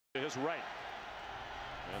his right.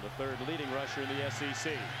 And the third leading rusher in the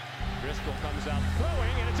SEC. Driscoll comes out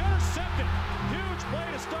throwing, and it's intercepted. Huge play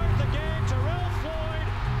to start the game. Terrell Floyd,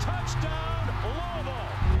 touchdown,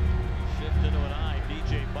 Louisville. Shift into an eye.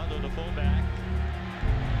 DJ Butler, the fullback.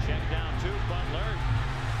 Check down to Butler.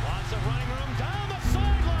 Lots of running room down the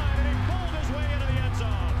sideline, and he pulled his way into the end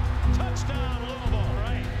zone. Touchdown, Louisville.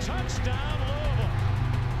 Right. Touchdown, Louisville.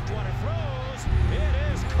 When it throws, it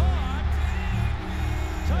is caught.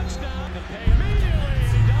 Touchdown to pay immediately.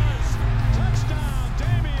 He does. Touchdown,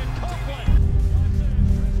 Damian Copeland.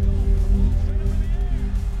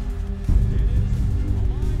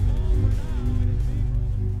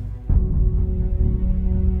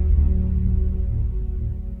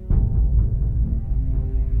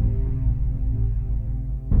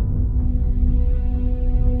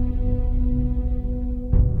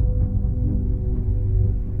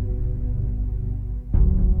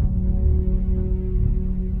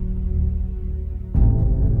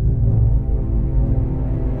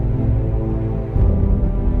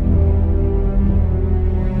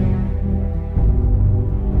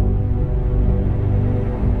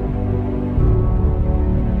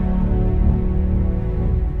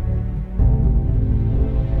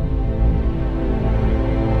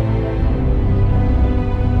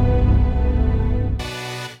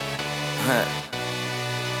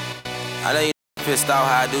 I know you pissed off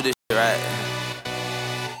how I do this shit, right?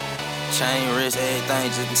 Chain, wrist,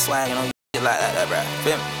 everything, just be swagging on you shit like that, bro.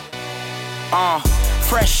 Feel me?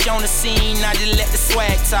 Fresh on the scene, I just let the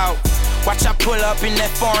swag talk. Watch I pull up in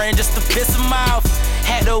that foreign just to piss him off.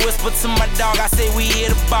 Had to whisper to my dog, I said we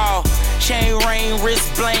hit a ball. Chain, ring,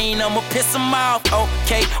 wrist, bling, I'ma piss him off.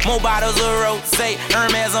 Okay, more bottles of rosé,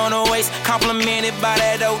 Hermes on the waist, complimented by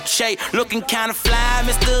that Dolce. Looking kinda fly,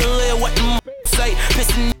 Mr. Hood, what the say?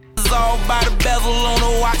 Pissing all by the bezel on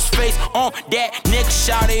the watch face. On that nigga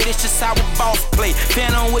shot it, it's just how a boss play.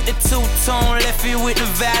 Phantom with the two-tone, left it with the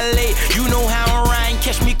valet. You know how I'm riding,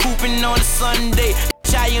 catch me cooping on a Sunday.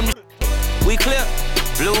 I am the we clip,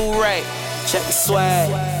 Blu-ray. Check the swag,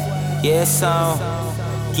 yeah, it's on.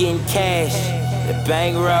 Getting cash, the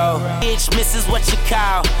bankroll. Bitch misses what you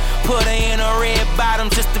call. Put her in a red bottom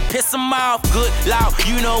just to piss him off. Good law,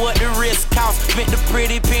 you know what the risk cost. Spent the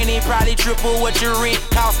pretty penny, probably triple what your rent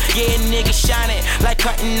cost. Yeah, nigga shining like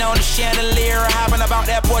cutting on the chandelier. Hopping about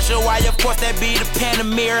that Porsche, why of course that be the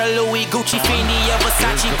Panamera. Louis, Gucci, Fendi, or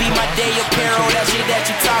Versace be my day apparel. That shit that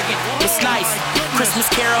you talking, it's nice. Christmas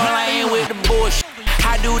Carol, I ain't with the bullshit.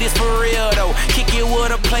 I do this for real though. Kick it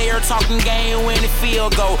with a player, talking game when the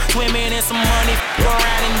field go. Swimming in some money,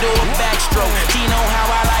 around and do a backstroke. She know how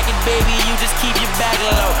I like it, baby. You just keep your back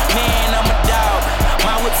low. Man, I'm a dog.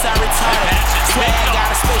 My whips are retarded. Swag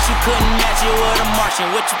got a space, you couldn't match it with a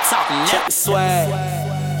Martian. What you talking? Check the swag,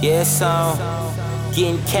 yeah, it's on.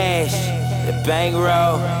 Getting cash, the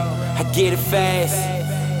bankroll. I get it fast,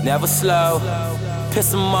 never slow.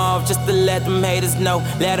 Piss them off just to let them haters know.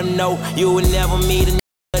 Let them know you will never meet a nigga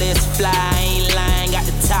that's fly. I ain't lying, got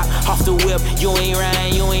the top off the whip. You ain't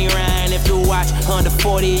riding, you ain't riding. If you watch under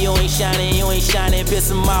 40, you ain't shining, you ain't shining. Piss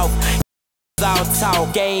them off. All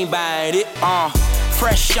talk, game buying it.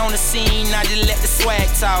 Fresh on the scene, I just let the swag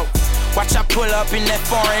talk. Watch I pull up in that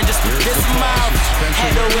foreign just to piss him off.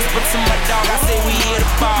 Had to whisper to my dog, I said we hit a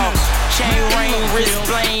ball. Chain, ring, wrist,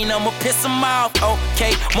 bling, I'ma piss him off.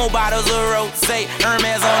 Okay, more bottles of rosé,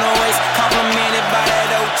 Hermes on the waist, complimented by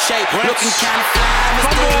that Dolce. Looking kinda fly,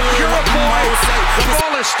 Mr. Hood, what the Jose. The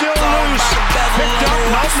ball is still loose. Picked up,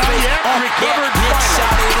 not yet. Recovered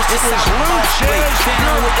finally. It was loose.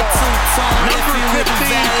 With the two-tone, number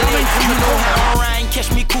 15 coming from you the know corner. how Ryan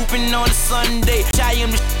catch me cooping on a Sunday. I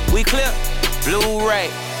am the we clip,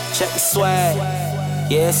 Blu-ray. Check the swag,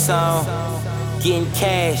 yeah, it's on. Getting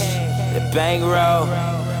cash, the bankroll.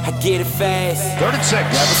 I get it fast, 3rd and 6.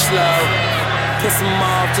 never slow. Piss them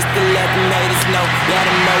off just to let them haters know. Let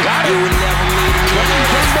them know you will never meet a nigga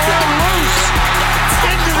that's Ball loose.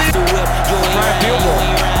 Into the whip. You ain't riding, you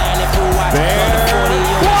ain't riding. If you watch under 40,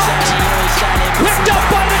 you ain't shining, you ain't shining. picked up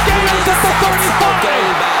by the Gators at the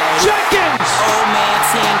 35. Jenkins. Oh man,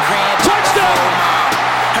 10 grand. Touchdown.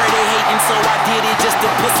 Heard they hating, so I did it just to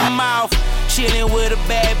piss them off. Chilling with a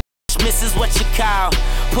bad bitch, misses what you call.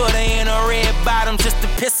 Put her in a red bottom just to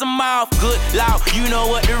piss them off. Good law, you know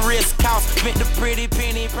what the risk cost. Spent the pretty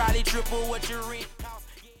penny, probably triple what your rent.